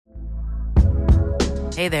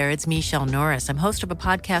Hey there, it's Michelle Norris. I'm host of a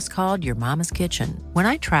podcast called Your Mama's Kitchen. When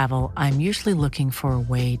I travel, I'm usually looking for a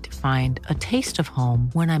way to find a taste of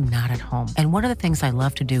home when I'm not at home. And one of the things I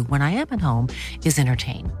love to do when I am at home is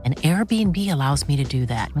entertain. And Airbnb allows me to do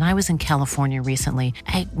that. When I was in California recently,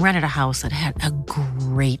 I rented a house that had a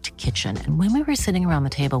great kitchen. And when we were sitting around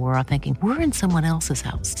the table, we were all thinking, we're in someone else's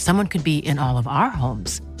house. Someone could be in all of our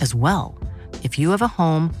homes as well. If you have a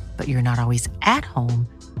home, but you're not always at home,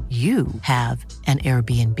 you have an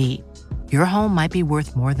Airbnb. Your home might be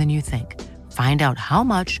worth more than you think. Find out how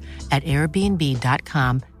much at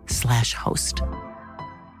airbnb.com/host.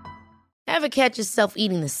 Ever catch yourself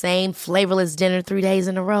eating the same flavorless dinner 3 days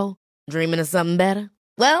in a row? Dreaming of something better?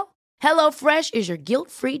 Well, HelloFresh is your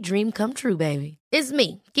guilt-free dream come true, baby. It's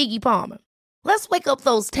me, Keke Palmer. Let's wake up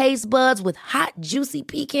those taste buds with hot, juicy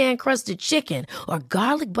pecan-crusted chicken or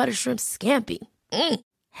garlic butter shrimp scampi.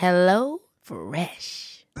 Hello Fresh.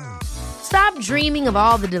 Stop dreaming of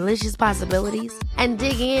all the delicious possibilities and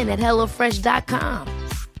dig in at HelloFresh.com.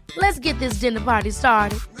 Let's get this dinner party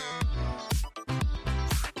started.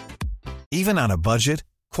 Even on a budget,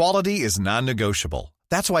 quality is non-negotiable.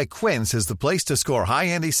 That's why Quince is the place to score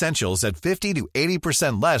high-end essentials at 50 to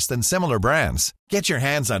 80% less than similar brands. Get your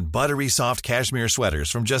hands on buttery soft cashmere sweaters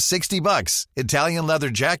from just $60, Italian leather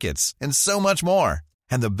jackets, and so much more.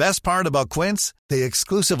 And the best part about Quince, they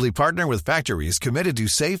exclusively partner with factories committed to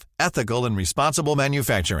safe, ethical, and responsible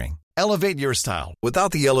manufacturing. Elevate your style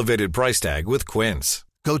without the elevated price tag with Quince.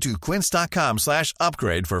 Go to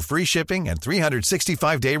quince.com/upgrade for free shipping and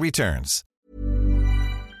 365-day returns.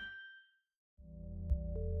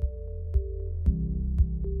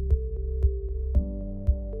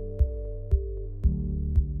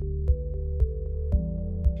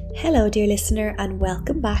 Hello dear listener, and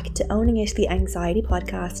welcome back to Owning It, the Anxiety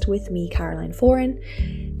Podcast with me, Caroline Foran.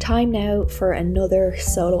 Time now for another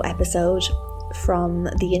solo episode. From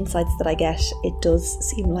the insights that I get, it does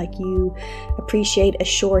seem like you appreciate a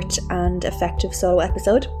short and effective solo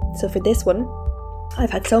episode. So for this one,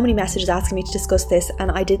 I've had so many messages asking me to discuss this,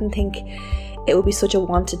 and I didn't think it would be such a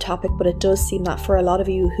wanted topic, but it does seem that for a lot of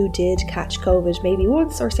you who did catch COVID, maybe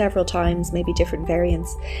once or several times, maybe different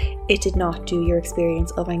variants, it did not do your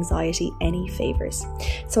experience of anxiety any favours.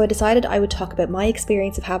 So I decided I would talk about my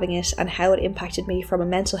experience of having it and how it impacted me from a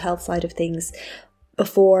mental health side of things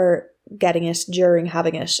before getting it, during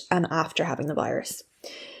having it, and after having the virus.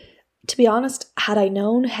 To be honest, had I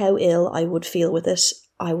known how ill I would feel with it,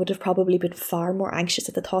 I would have probably been far more anxious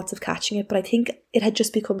at the thoughts of catching it, but I think it had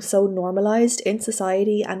just become so normalised in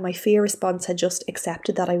society, and my fear response had just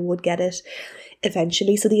accepted that I would get it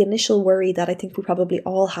eventually. So the initial worry that I think we probably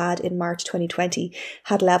all had in March 2020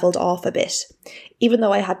 had levelled off a bit. Even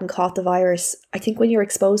though I hadn't caught the virus, I think when you're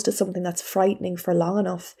exposed to something that's frightening for long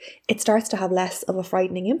enough, it starts to have less of a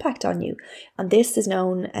frightening impact on you. And this is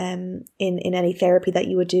known in any therapy that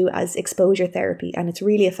you would do as exposure therapy, and it's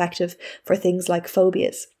really effective for things like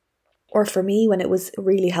phobias. Or for me, when it was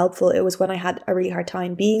really helpful, it was when I had a really hard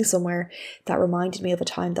time being somewhere that reminded me of a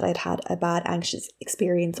time that I'd had a bad anxious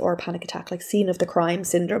experience or a panic attack, like scene of the crime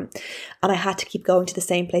syndrome. And I had to keep going to the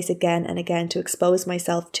same place again and again to expose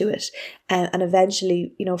myself to it. And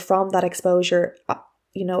eventually, from that exposure,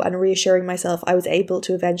 and reassuring myself, I was able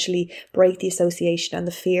to eventually break the association and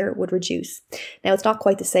the fear would reduce. Now, it's not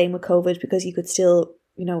quite the same with COVID because you could still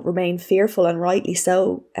remain fearful, and rightly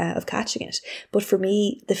so, of catching it. But for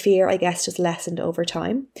me, the fear, I guess, just lessened over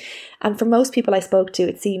time. And for most people I spoke to,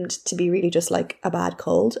 it seemed to be really just like a bad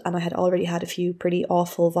cold. And I had already had a few pretty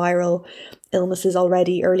awful viral illnesses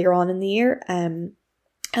already earlier on in the year. And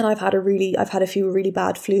I've had a few really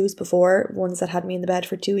bad flus before, ones that had me in the bed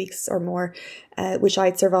for 2 weeks or more, which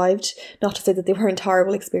I'd survived. Not to say that they weren't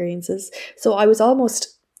horrible experiences. So I was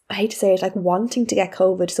almost, I hate to say it, like wanting to get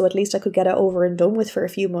COVID so at least I could get it over and done with for a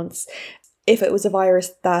few months. If it was a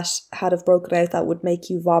virus that had have broken out that would make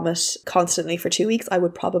you vomit constantly for 2 weeks, I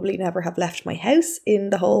would probably never have left my house in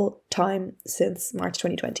the whole time since March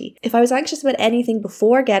 2020. If I was anxious about anything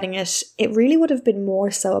before getting it, it really would have been more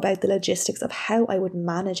so about the logistics of how I would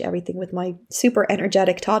manage everything with my super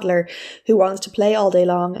energetic toddler who wants to play all day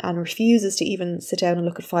long and refuses to even sit down and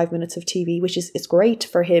look at 5 minutes of TV, which is great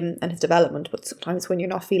for him and his development, but sometimes when you're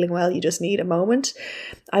not feeling well, you just need a moment.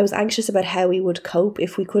 I was anxious about how we would cope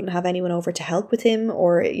if we couldn't have anyone over to help with him,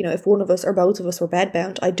 or if one of us or both of us were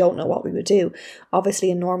bedbound. I don't know what we would do. Obviously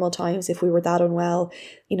in normal times, if we were that unwell,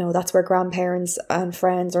 that's where grandparents and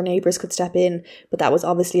friends or neighbours could step in, but that was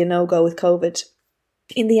obviously a no-go with COVID.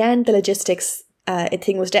 In the end, the logistics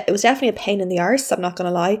It was definitely a pain in the arse, I'm not going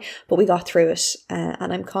to lie, but we got through it.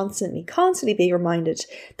 And I'm constantly being reminded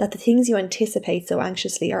that the things you anticipate so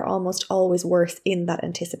anxiously are almost always worse in that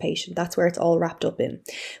anticipation. That's where it's all wrapped up in.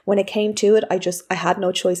 When it came to it, I had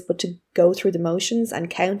no choice but to go through the motions and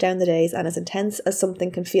count down the days. And as intense as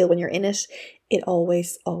something can feel when you're in it, it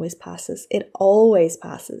always passes. It always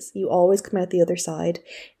passes. You always come out the other side.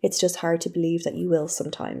 It's just hard to believe that you will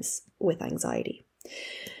sometimes with anxiety.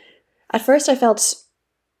 At first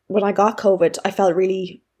when I got COVID, I felt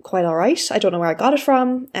really quite all right. I don't know where I got it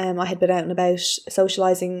from. I had been out and about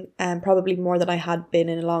socialising probably more than I had been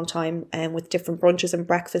in a long time, with different brunches and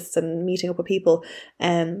breakfasts and meeting up with people.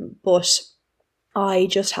 But I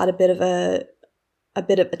just had a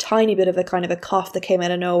tiny bit of a kind of a cough that came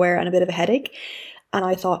out of nowhere and a bit of a headache. And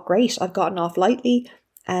I thought, great, I've gotten off lightly.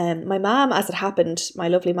 My mum, as it happened, my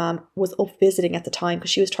lovely mum, was up visiting at the time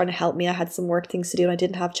because she was trying to help me. I had some work things to do and I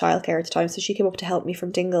didn't have childcare at the time, so she came up to help me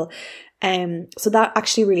from Dingle. So that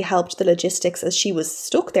actually really helped the logistics as she was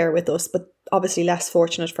stuck there with us, but obviously less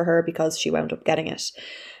fortunate for her because she wound up getting it.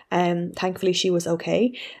 Thankfully she was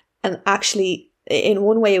okay. And actually, in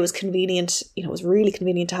one way it was convenient, it was really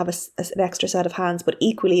convenient to have an extra set of hands, but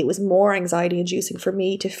equally it was more anxiety inducing for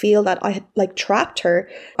me to feel that I had trapped her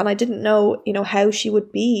and I didn't know, how she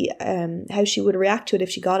would be, how she would react to it if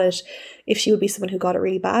she got it, if she would be someone who got it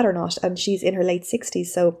really bad or not. And she's in her late 60s,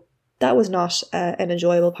 so that was not an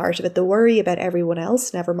enjoyable part of it. The worry about everyone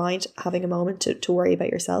else, never mind having a moment to worry about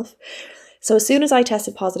yourself. So as soon as I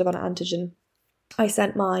tested positive on antigen, I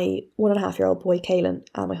sent my 1.5-year-old boy, Caelan,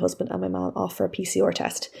 and my husband and my mum off for a PCR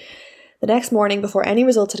test. The next morning, before any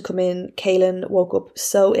results had come in, Caelan woke up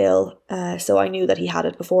so ill, so I knew that he had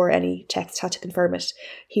it before any text had to confirm it.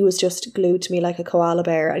 He was just glued to me like a koala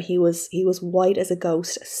bear, and he was white as a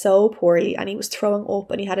ghost, so poorly, and he was throwing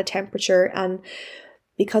up, and he had a temperature. And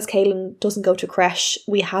because Caelan doesn't go to creche,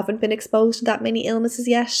 we haven't been exposed to that many illnesses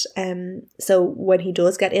yet. So when he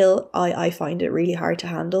does get ill, I find it really hard to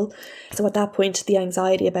handle. So at that point, the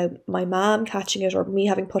anxiety about my mum catching it or me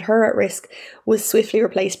having put her at risk was swiftly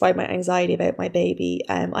replaced by my anxiety about my baby.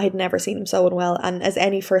 I had never seen him so unwell. And as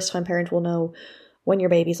any first-time parent will know, when your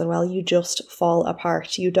baby's unwell, you just fall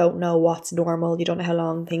apart. You don't know what's normal. You don't know how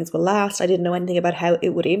long things will last. I didn't know anything about how it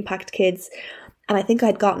would impact kids. And I think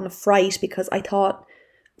I'd gotten a fright because I thought,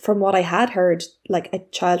 from what I had heard, like a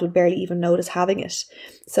child would barely even notice having it.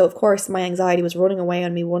 So of course my anxiety was running away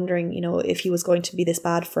on me, wondering, if he was going to be this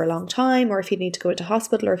bad for a long time, or if he'd need to go into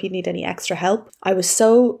hospital, or if he'd need any extra help. I was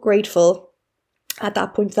so grateful at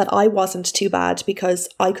that point that I wasn't too bad because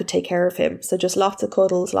I could take care of him. So just lots of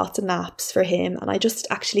cuddles, lots of naps for him. And I just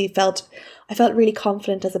actually felt really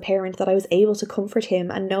confident as a parent that I was able to comfort him,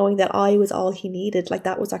 and knowing that I was all he needed. Like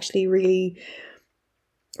that was actually really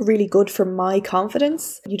good for my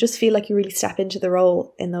confidence. You just feel like you really step into the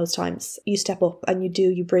role in those times. You step up and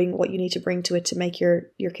you bring what you need to bring to it to make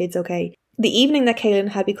your kids okay. The evening that Caelan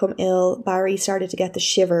had become ill, Barry started to get the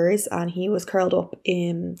shivers and he was curled up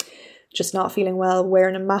in just not feeling well,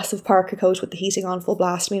 wearing a massive parka coat with the heating on full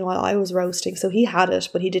blast. Meanwhile, I was roasting. So he had it,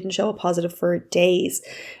 but he didn't show up positive for days.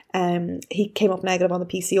 He came up negative on the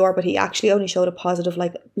PCR, but he actually only showed up positive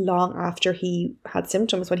like long after he had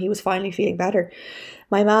symptoms, when he was finally feeling better.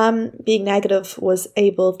 My mum, being negative, was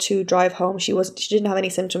able to drive home. She didn't have any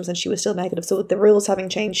symptoms and she was still negative. So with the rules having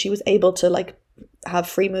changed, she was able to have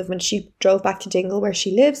free movement. She drove back to Dingle where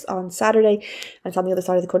she lives on Saturday, and it's on the other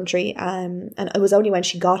side of the country. And it was only when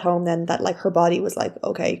she got home then that her body was like,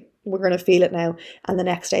 okay, we're going to feel it now. And the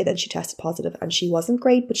next day then she tested positive, and she wasn't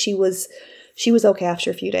great, but she was okay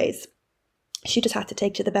after a few days. She just had to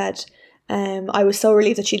take to the bed. I was so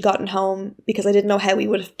relieved that she'd gotten home, because I didn't know how we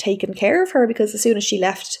would have taken care of her, because as soon as she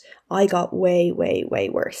left, I got way, way, way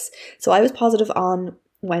worse. So I was positive on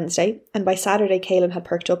Wednesday, and by Saturday Caelan had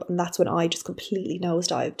perked up, and that's when I just completely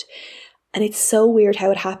nosedived. And it's so weird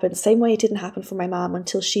how it happened. Same way it didn't happen for my mum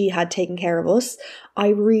until she had taken care of us. I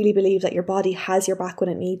really believe that your body has your back when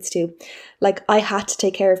it needs to. I had to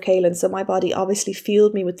take care of Caelan, so my body obviously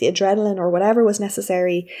fueled me with the adrenaline or whatever was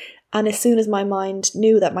necessary. And as soon as my mind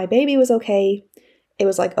knew that my baby was okay, it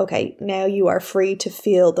was like, okay, now you are free to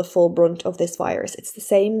feel the full brunt of this virus. It's the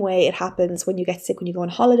same way it happens when you get sick when you go on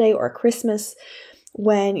holiday or at Christmas.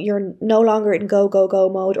 When you're no longer in go, go, go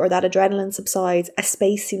mode, or that adrenaline subsides, a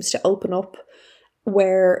space seems to open up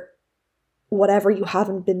where whatever you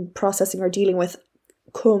haven't been processing or dealing with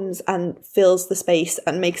comes and fills the space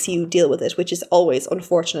and makes you deal with it, which is always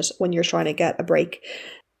unfortunate when you're trying to get a break.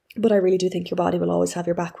 But I really do think your body will always have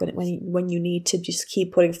your back when you need to just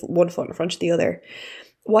keep putting one foot in front of the other.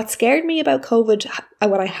 What scared me about COVID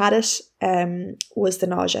when I had it was the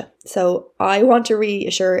nausea. So I want to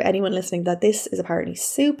reassure anyone listening that this is apparently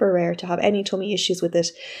super rare to have any tummy issues with it.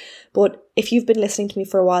 But if you've been listening to me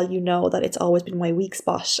for a while, you know that it's always been my weak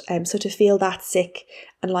spot. So to feel that sick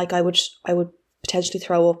and like I would potentially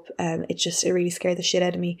throw up, it really scared the shit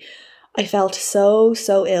out of me. I felt so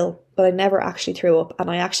ill, but I never actually threw up. And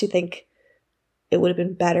I actually think it would have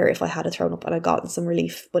been better if I had thrown up and I'd gotten some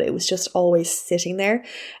relief, but it was just always sitting there.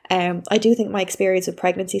 I do think my experience of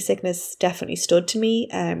pregnancy sickness definitely stood to me,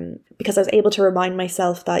 because I was able to remind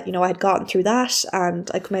myself that, I had gotten through that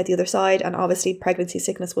and I'd come out the other side, and obviously pregnancy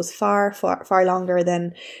sickness was far longer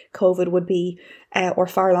than COVID would be, or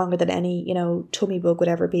far longer than any, tummy bug would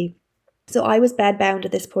ever be. So I was bedbound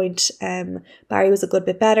at this point. Barry was a good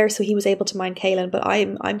bit better, so he was able to mind Kaylin, but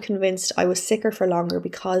I'm convinced I was sicker for longer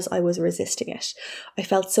because I was resisting it. I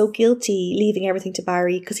felt so guilty leaving everything to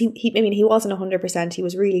Barry because he wasn't 100%, he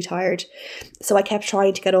was really tired. So I kept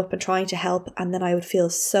trying to get up and trying to help, and then I would feel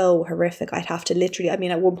so horrific. I'd have to literally, at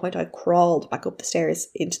one point I crawled back up the stairs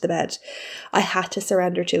into the bed. I had to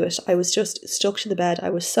surrender to it. I was just stuck to the bed. I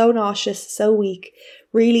was so nauseous, so weak,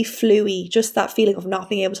 really fluey, just that feeling of not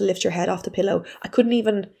being able to lift your head off the pillow. I couldn't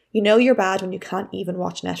even, you're bad when you can't even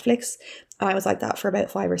watch Netflix. And I was like that for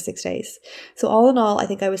about 5 or 6 days. So all in all, I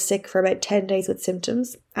think I was sick for about 10 days with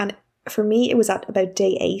symptoms. And for me, it was at about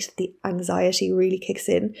day 8, the anxiety really kicks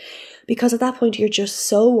in, because at that point, you're just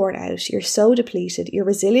so worn out. You're so depleted. Your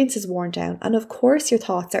resilience is worn down. And of course, your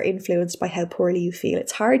thoughts are influenced by how poorly you feel.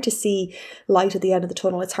 It's hard to see light at the end of the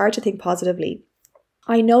tunnel. It's hard to think positively.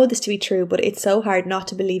 I know this to be true, but it's so hard not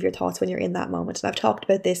to believe your thoughts when you're in that moment. And I've talked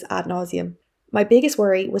about this ad nauseum. My biggest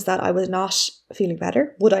worry was that I was not feeling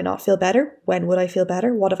better. Would I not feel better? When would I feel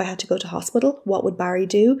better? What if I had to go to hospital? What would Barry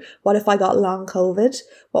do? What if I got long COVID?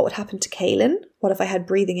 What would happen to Kaylin? What if I had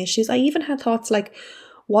breathing issues? I even had thoughts like,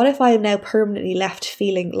 what if I am now permanently left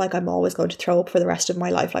feeling like I'm always going to throw up for the rest of my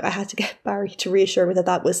life? Like, I had to get Barry to reassure me that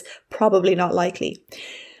that was probably not likely.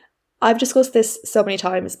 I've discussed this so many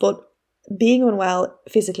times, but being unwell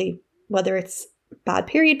physically, whether it's bad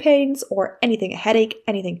period pains or anything, a headache,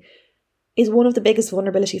 anything, is one of the biggest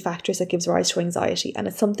vulnerability factors that gives rise to anxiety. And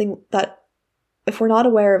it's something that if we're not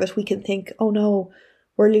aware of it, we can think, oh no,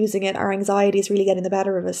 we're losing it. Our anxiety is really getting the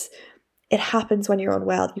better of us. It happens when you're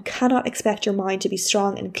unwell. You cannot expect your mind to be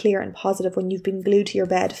strong and clear and positive when you've been glued to your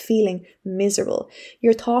bed feeling miserable.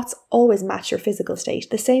 Your thoughts always match your physical state.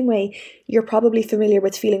 The same way you're probably familiar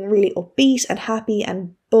with feeling really upbeat and happy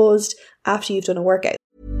and buzzed after you've done a workout.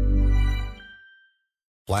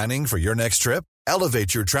 Planning for your next trip?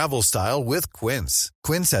 Elevate your travel style with Quince.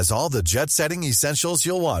 Quince has all the jet-setting essentials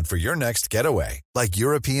you'll want for your next getaway, like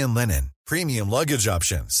European linen, premium luggage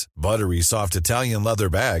options, buttery soft Italian leather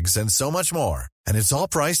bags, and so much more. And it's all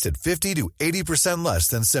priced at 50 to 80% less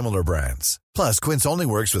than similar brands. Plus, Quince only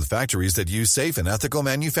works with factories that use safe and ethical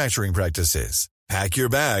manufacturing practices. Pack your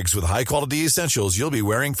bags with high-quality essentials you'll be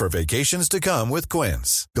wearing for vacations to come with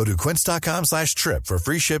Quince. Go to quince.com/trip for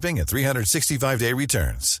free shipping and 365-day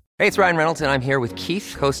returns. Hey, it's Ryan Reynolds, and I'm here with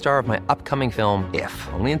Keith, co-star of my upcoming film, If,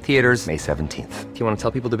 only in theaters May 17th. Do you want to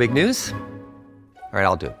tell people the big news? All right,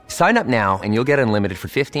 I'll do it. Sign up now and you'll get unlimited for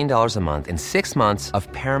 $15 a month and 6 months of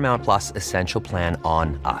Paramount Plus Essential Plan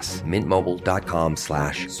on us.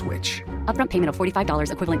 MintMobile.com/switch. Upfront payment of $45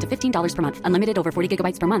 equivalent to $15 per month. Unlimited over 40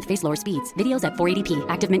 gigabytes per month. Face lower speeds. Videos at 480p.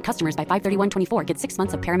 Active Mint customers by 531.24 get 6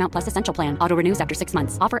 months of Paramount Plus Essential Plan. Auto renews after 6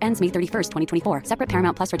 months. Offer ends May 31st, 2024. Separate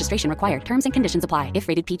Paramount Plus registration required. Terms and conditions apply if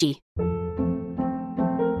rated PG.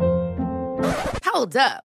 Hold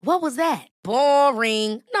up. What was that?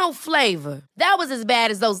 Boring. No flavor. That was as bad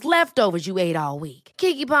as those leftovers you ate all week.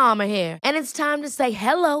 Keke Palmer here. And it's time to say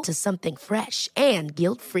hello to something fresh and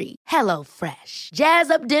guilt-free. Hello Fresh. Jazz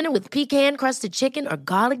up dinner with pecan-crusted chicken or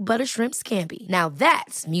garlic butter shrimp scampi. Now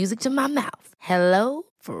that's music to my mouth. Hello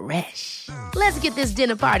Fresh. Let's get this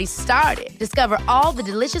dinner party started. Discover all the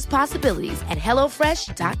delicious possibilities at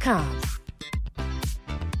HelloFresh.com.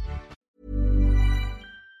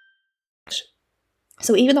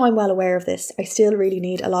 So even though I'm well aware of this, I still really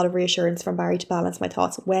need a lot of reassurance from Barry to balance my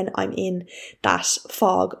thoughts when I'm in that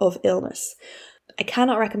fog of illness. I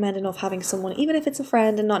cannot recommend enough having someone, even if it's a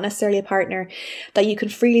friend and not necessarily a partner, that you can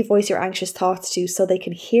freely voice your anxious thoughts to so they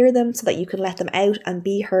can hear them, so that you can let them out and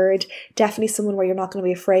be heard. Definitely someone where you're not going to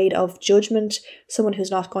be afraid of judgment, someone who's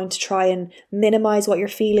not going to try and minimize what you're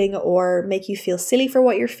feeling or make you feel silly for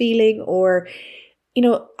what you're feeling or you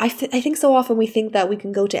know, I think so often we think that we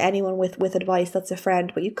can go to anyone with advice that's a friend,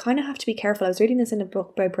 but you kind of have to be careful. I was reading this in a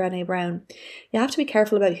book by Brené Brown. You have to be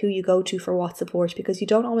careful about who you go to for what support, because you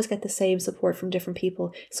don't always get the same support from different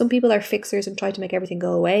people. Some people are fixers and try to make everything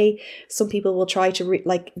go away. Some people will try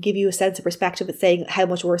to give you a sense of perspective at saying how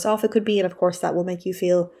much worse off it could be, and of course that will make you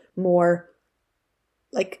feel more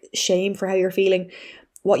like shame for how you're feeling.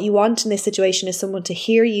 What you want in this situation is someone to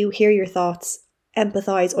hear you, hear your thoughts,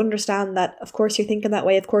 empathize, understand that of course you're thinking that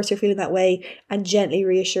way, of course you're feeling that way, and gently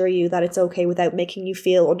reassure you that it's okay without making you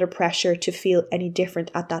feel under pressure to feel any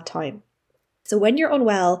different at that time. So when you're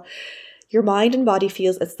unwell, your mind and body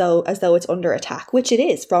feels as though it's under attack, which it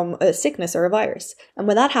is from a sickness or a virus. And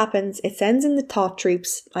when that happens, it sends in the thought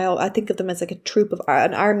troops. I think of them as like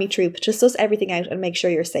an army troop to suss everything out and make sure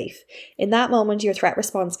you're safe. In that moment, your threat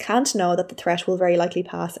response can't know that the threat will very likely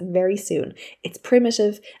pass, and very soon. It's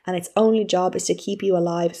primitive, and its only job is to keep you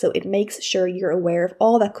alive, so it makes sure you're aware of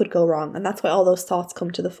all that could go wrong, and that's why all those thoughts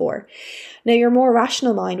come to the fore. Now, your more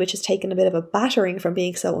rational mind, which has taken a bit of a battering from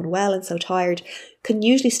being so unwell and so tired, can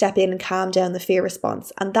usually step in and calm down the fear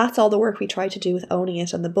response. And that's all the work we try to do with Owning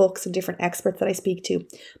It and the books and different experts that I speak to.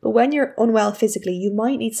 But when you're unwell physically, you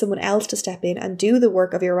might need someone else to step in and do the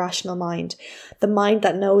work of your rational mind. The mind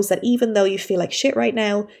that knows that even though you feel like shit right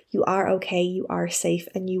now, you are okay, you are safe,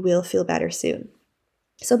 and you will feel better soon.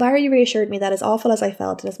 So Barry reassured me that as awful as I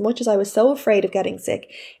felt, and as much as I was so afraid of getting sick,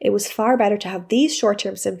 it was far better to have these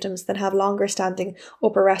short-term symptoms than have longer-standing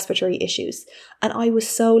upper respiratory issues. And I was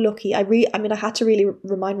so lucky. I had to really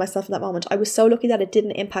remind myself in that moment. I was so lucky that it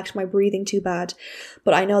didn't impact my breathing too bad.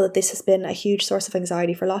 But I know that this has been a huge source of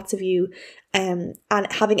anxiety for lots of you. And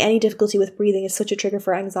having any difficulty with breathing is such a trigger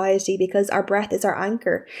for anxiety, because our breath is our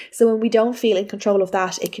anchor. So when we don't feel in control of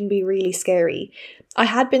that, it can be really scary. I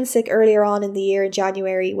had been sick earlier on in the year in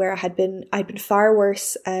January, where I'd been far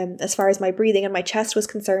worse as far as my breathing and my chest was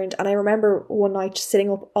concerned. And I remember one night sitting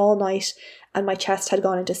up all night and my chest had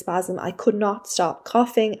gone into spasm. I could not stop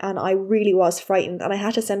coughing and I really was frightened. And I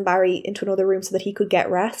had to send Barry into another room so that he could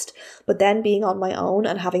get rest. But then being on my own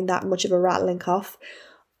and having that much of a rattling cough,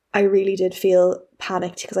 I really did feel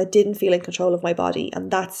panicked, because I didn't feel in control of my body.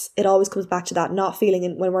 And it always comes back to that, not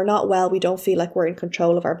feeling when we're not well, we don't feel like we're in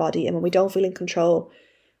control of our body. And when we don't feel in control,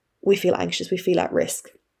 we feel anxious, we feel at risk.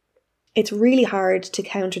 It's really hard to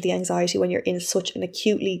counter the anxiety when you're in such an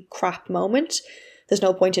acutely crap moment. There's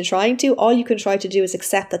no point in trying to. All you can try to do is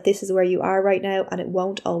accept that this is where you are right now, and it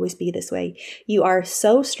won't always be this way. You are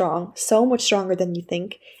so strong, so much stronger than you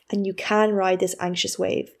think, and you can ride this anxious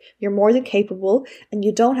wave. You're more than capable, and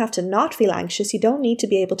you don't have to not feel anxious. You don't need to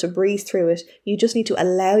be able to breathe through it. You just need to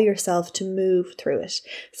allow yourself to move through it.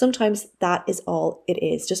 Sometimes that is all it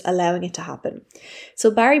is, just allowing it to happen.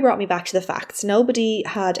 So Barry brought me back to the facts. Nobody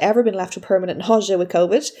had ever been left with permanent nausea with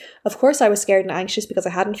COVID. Of course, I was scared and anxious because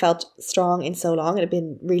I hadn't felt strong in so long. It had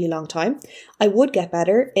been a really long time. I would get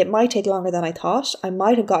better. It might take longer than I thought. I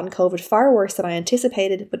might have gotten COVID far worse than I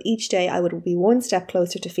anticipated, but each day I would be one step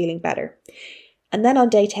closer to feeling better. And then on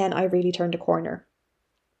day 10, I really turned a corner.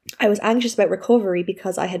 I was anxious about recovery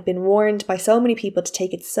because I had been warned by so many people to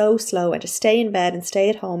take it so slow and to stay in bed and stay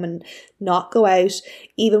at home and not go out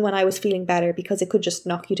even when I was feeling better, because it could just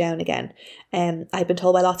knock you down again. I'd been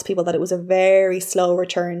told by lots of people that it was a very slow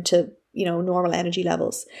return to, normal energy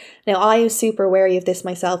levels. Now, I am super wary of this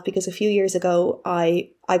myself, because a few years ago, I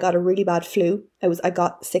got a really bad flu. I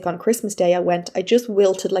got sick on Christmas Day. I just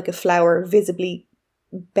wilted like a flower, visibly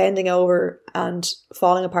bending over and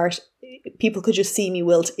falling apart. People could just see me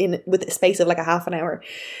wilt with a space of like a half an hour.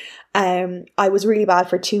 I was really bad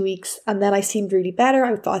for 2 weeks, and then I seemed really better.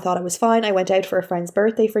 I thought I was fine. I went out for a friend's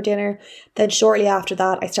birthday for dinner. Then shortly after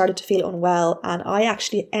that, I started to feel unwell, and I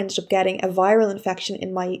actually ended up getting a viral infection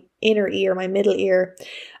in my inner ear, my middle ear,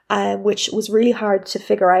 which was really hard to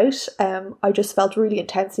figure out. I just felt really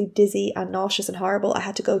intensely dizzy and nauseous and horrible. I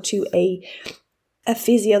had to go to a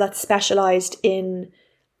physio that specialised in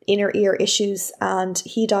inner ear issues, and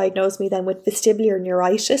he diagnosed me then with vestibular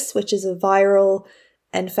neuritis, which is a viral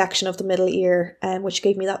infection of the middle ear, which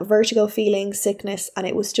gave me that vertigo feeling, sickness, and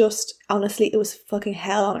it was just, honestly, it was fucking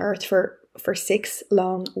hell on earth for 6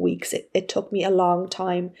 long weeks. It took me a long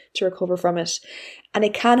time to recover from it, and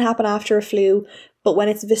it can happen after a flu. But when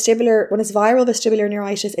it's viral vestibular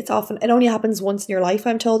neuritis, it only happens once in your life,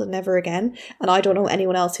 I'm told, and never again. And I don't know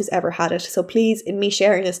anyone else who's ever had it. So please, in me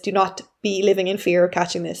sharing this, do not be living in fear of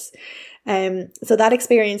catching this. So that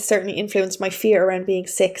experience certainly influenced my fear around being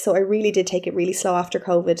sick. So I really did take it really slow after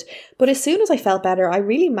COVID. But as soon as I felt better, I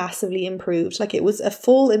really massively improved. Like, it was a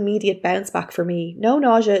full immediate bounce back for me. No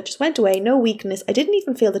nausea, it just went away, no weakness. I didn't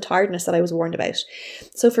even feel the tiredness that I was warned about.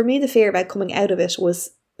 So for me, the fear about coming out of it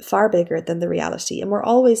was far bigger than the reality. And we're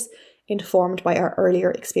always informed by our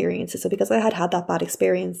earlier experiences. So because I had that bad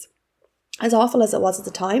experience, as awful as it was at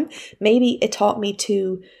the time, maybe it taught me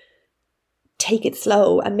to take it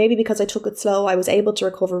slow. And maybe because I took it slow, I was able to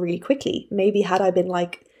recover really quickly. Maybe had I been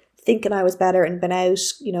like thinking I was better and been out,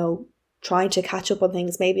 trying to catch up on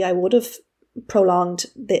things, maybe I would have prolonged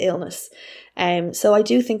the illness. So I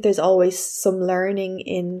do think there's always some learning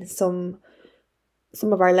in some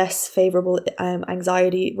of our less favourable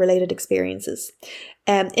anxiety related experiences.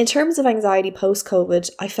 In terms of anxiety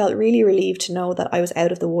post-COVID, I felt really relieved to know that I was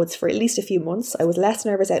out of the woods for at least a few months. I was less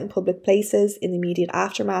nervous out in public places in the immediate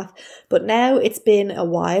aftermath, but now it's been a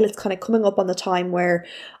while. It's kind of coming up on the time where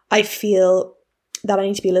I feel that I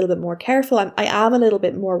need to be a little bit more careful. I am a little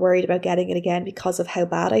bit more worried about getting it again because of how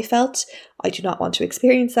bad I felt. I do not want to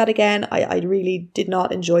experience that again. I really did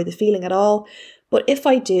not enjoy the feeling at all. But if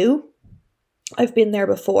I do, I've been there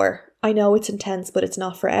before. I know it's intense, but it's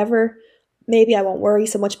not forever. Maybe I won't worry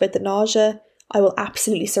so much about the nausea. I will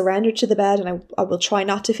absolutely surrender to the bed, and I will try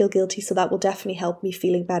not to feel guilty, so that will definitely help me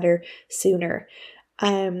feeling better sooner.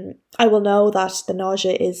 I will know that the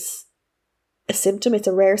nausea is a symptom. It's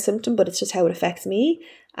a rare symptom, but it's just how it affects me.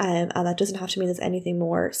 And that doesn't have to mean there's anything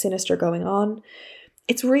more sinister going on.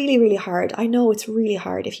 It's really, really hard. I know it's really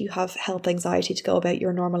hard if you have health anxiety to go about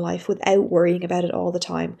your normal life without worrying about it all the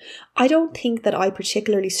time. I don't think that I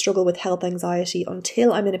particularly struggle with health anxiety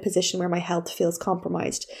until I'm in a position where my health feels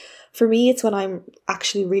compromised. For me, it's when I'm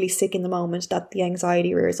actually really sick in the moment that the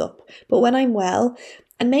anxiety rears up. But when I'm well,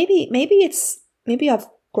 and maybe I've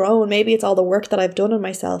grown, maybe it's all the work that I've done on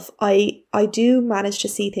myself, I do manage to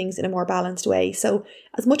see things in a more balanced way. So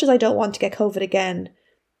as much as I don't want to get COVID again,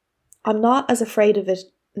 I'm not as afraid of it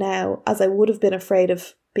now as I would have been afraid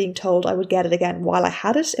of being told I would get it again while I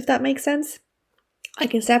had it, if that makes sense. I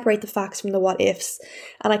can separate the facts from the what ifs,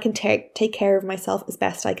 and I can take care of myself as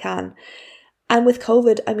best I can. And with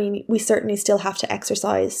COVID, I mean, we certainly still have to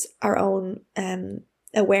exercise our own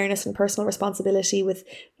awareness and personal responsibility with,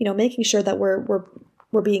 making sure that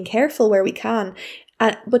we're being careful where we can,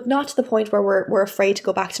 but not to the point where we're afraid to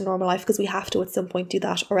go back to normal life, because we have to at some point do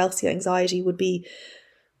that, or else the anxiety would be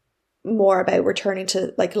more about returning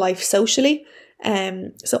to like life socially.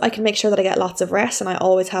 So I can make sure that I get lots of rest, and I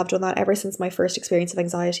always have done that ever since my first experience of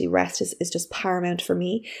anxiety. Rest is just paramount for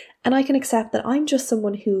me, and I can accept that I'm just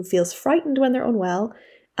someone who feels frightened when they're unwell,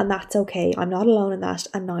 and that's okay. I'm not alone in that,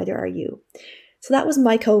 and neither are you. So that was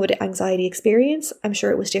my COVID anxiety experience. I'm sure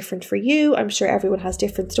it was different for you. I'm sure everyone has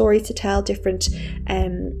different stories to tell, different,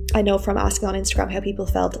 I know from asking on Instagram how people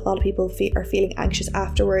felt, a lot of people are feeling anxious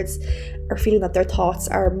afterwards, or feeling that their thoughts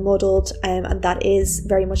are muddled, and that is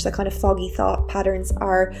very much the kind of foggy thought patterns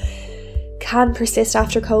can persist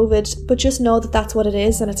after COVID. But just know that that's what it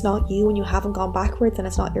is, and it's not you, and you haven't gone backwards, and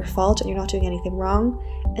it's not your fault, and you're not doing anything wrong,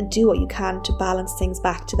 and do what you can to balance things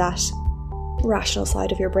back to that rational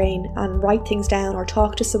side of your brain, and write things down or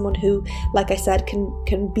talk to someone who, like I said,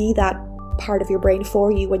 can be that part of your brain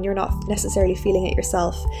for you when you're not necessarily feeling it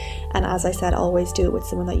yourself. And as I said, always do it with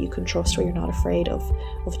someone that you can trust, where you're not afraid of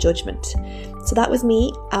judgment. So that was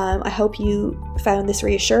me. I hope you found this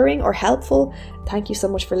reassuring or helpful. Thank you so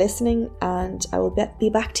much for listening, and I will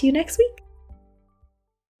be back to you next week.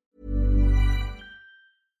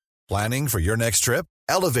 Planning for your next trip?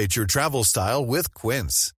 Elevate your travel style with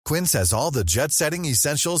Quince. Quince has all the jet-setting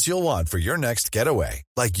essentials you'll want for your next getaway,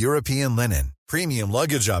 like European linen, premium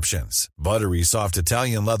luggage options, buttery soft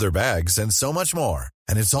Italian leather bags, and so much more.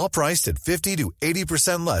 And it's all priced at 50 to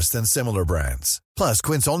 80% less than similar brands. Plus,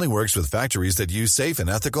 Quince only works with factories that use safe and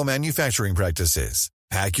ethical manufacturing practices.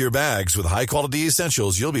 Pack your bags with high-quality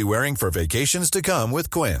essentials you'll be wearing for vacations to come with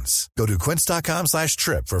Quince. Go to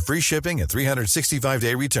quince.com/trip for free shipping and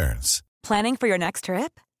 365-day returns. Planning for your next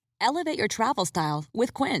trip? Elevate your travel style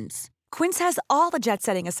with Quince. Quince has all the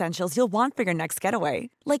jet-setting essentials you'll want for your next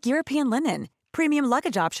getaway, like European linen, premium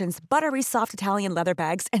luggage options, buttery soft Italian leather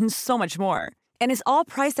bags, and so much more. And is all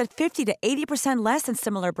priced at 50 to 80% less than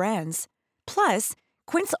similar brands. Plus,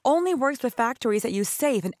 Quince only works with factories that use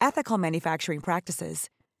safe and ethical manufacturing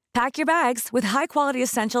practices. Pack your bags with high-quality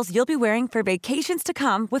essentials you'll be wearing for vacations to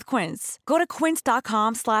come with Quince. Go to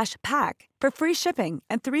quince.com/pack for free shipping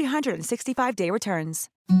and 365-day returns.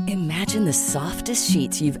 Imagine the softest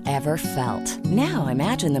sheets you've ever felt. Now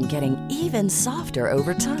imagine them getting even softer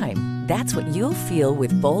over time. That's what you'll feel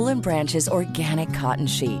with Boll & Branch's organic cotton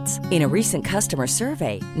sheets. In a recent customer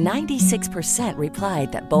survey, 96%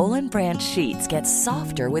 replied that Boll & Branch sheets get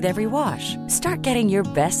softer with every wash. Start getting your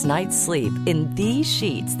best night's sleep in these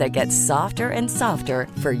sheets that get softer and softer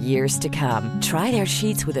for years to come. Try their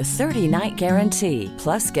sheets with a 30-night guarantee.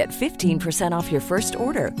 Plus, get 15% off your first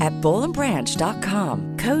order at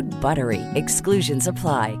bollandbranch.com. Code BUTTERY. Exclusions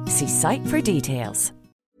apply. See site for details.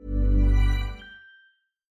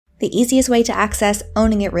 The easiest way to access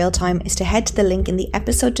Owning It Real Time is to head to the link in the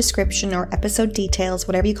episode description or episode details,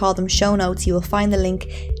 whatever you call them, show notes. You will find the link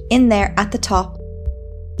in there at the top.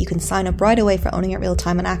 You can sign up right away for Owning It Real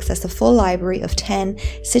Time and access the full library of 10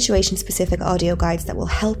 situation-specific audio guides that will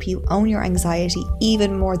help you own your anxiety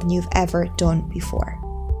even more than you've ever done before.